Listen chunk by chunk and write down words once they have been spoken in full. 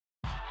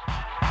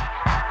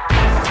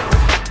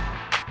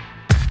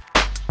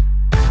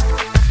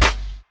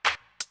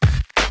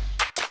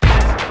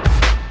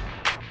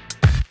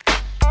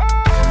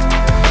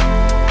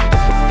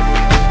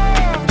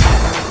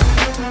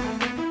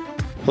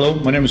Hello,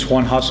 my name is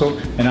Juan Hasso,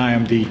 and I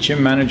am the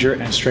gym manager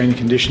and strength and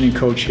conditioning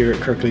coach here at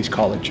Kirklees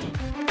College.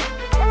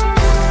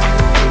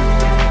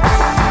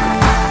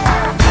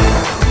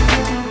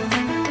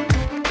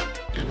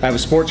 I have a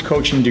sports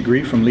coaching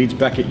degree from Leeds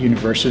Beckett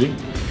University.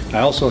 I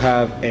also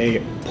have a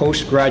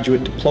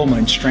postgraduate diploma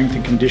in strength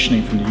and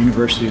conditioning from the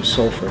University of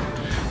Salford.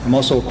 I'm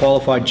also a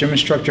qualified gym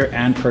instructor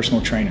and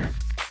personal trainer.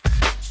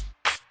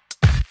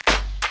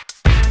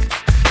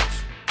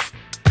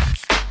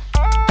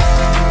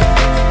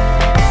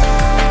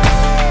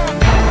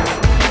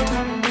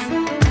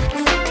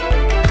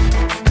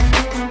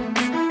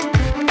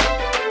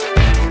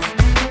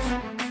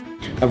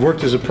 I've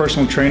worked as a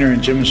personal trainer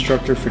and gym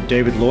instructor for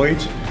David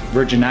Lloyd's,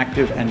 Virgin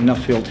Active and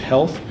Nuffield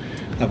Health.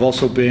 I've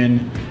also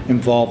been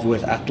involved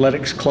with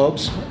athletics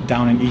clubs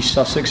down in East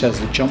Sussex as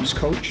the jumps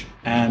coach,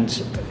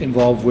 and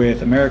involved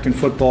with American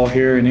football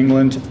here in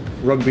England,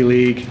 rugby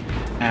league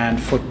and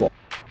football.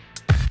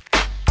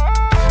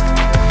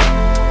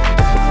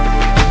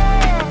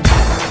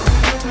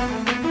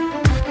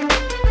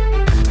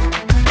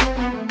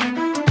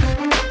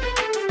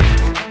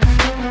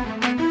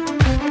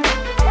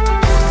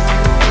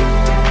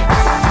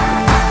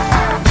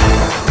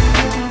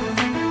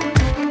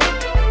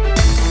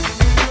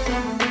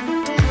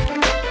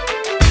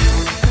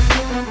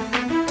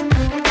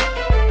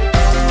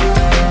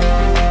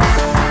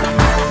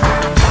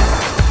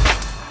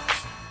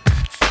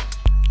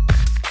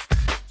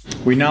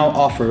 We now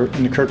offer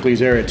in the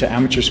Kirklees area to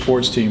amateur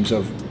sports teams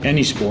of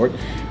any sport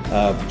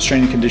strength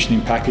and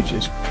conditioning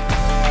packages.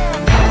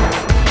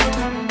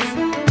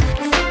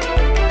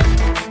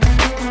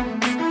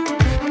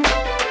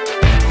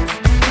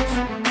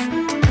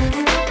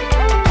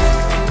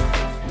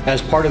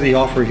 As part of the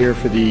offer here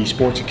for the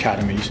sports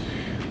academies,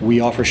 we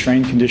offer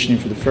strength and conditioning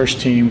for the first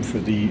team for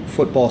the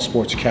football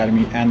sports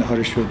academy and the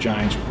Huddersfield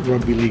Giants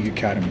Rugby League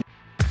Academy.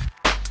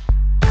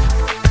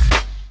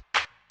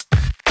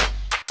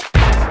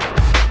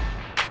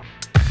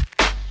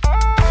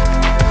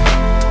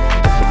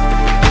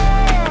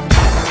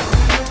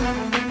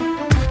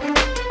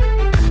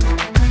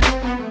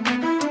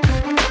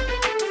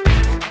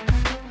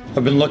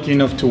 I've been lucky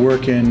enough to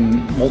work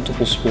in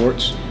multiple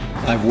sports.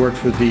 I've worked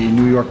for the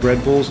New York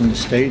Red Bulls in the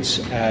States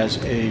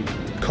as a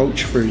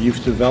coach for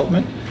youth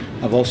development.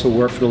 I've also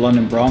worked for the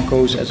London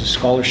Broncos as a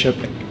scholarship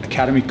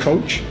academy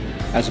coach,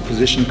 as a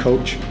position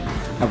coach.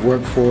 I've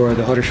worked for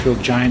the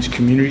Huddersfield Giants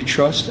Community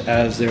Trust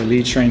as their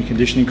lead strength and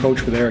conditioning coach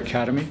for their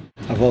academy.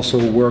 I've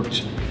also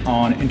worked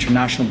on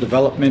international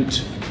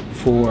development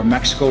for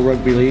Mexico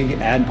Rugby League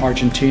and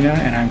Argentina,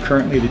 and I'm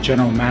currently the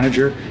general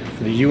manager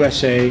for the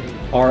USA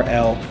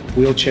RL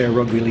Wheelchair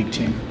Rugby League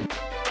team.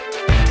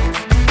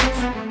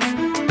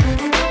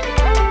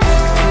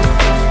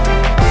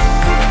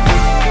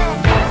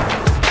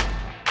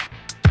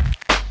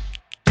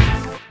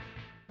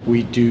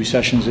 We do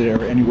sessions that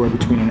are anywhere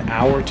between an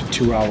hour to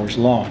 2 hours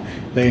long.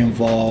 They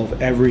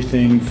involve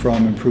everything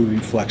from improving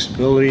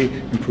flexibility,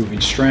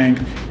 improving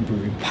strength,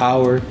 improving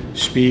power,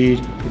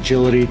 speed,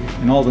 agility,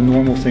 and all the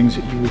normal things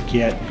that you would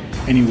get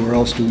anywhere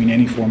else doing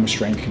any form of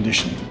strength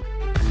conditioning.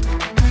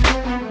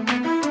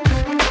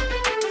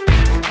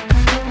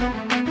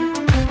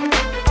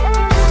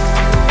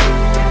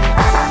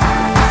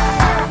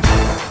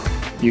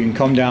 You can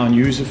come down,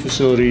 use the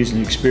facilities,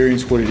 and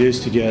experience what it is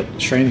to get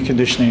strength and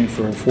conditioning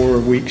for 4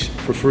 weeks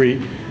for free,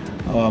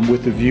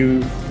 with the view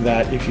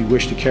that if you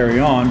wish to carry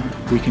on,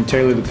 we can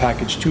tailor the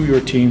package to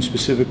your team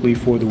specifically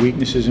for the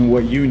weaknesses and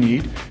what you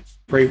need,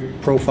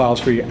 profiles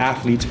for your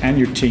athletes and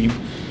your team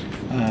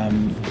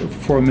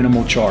for a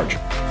minimal charge.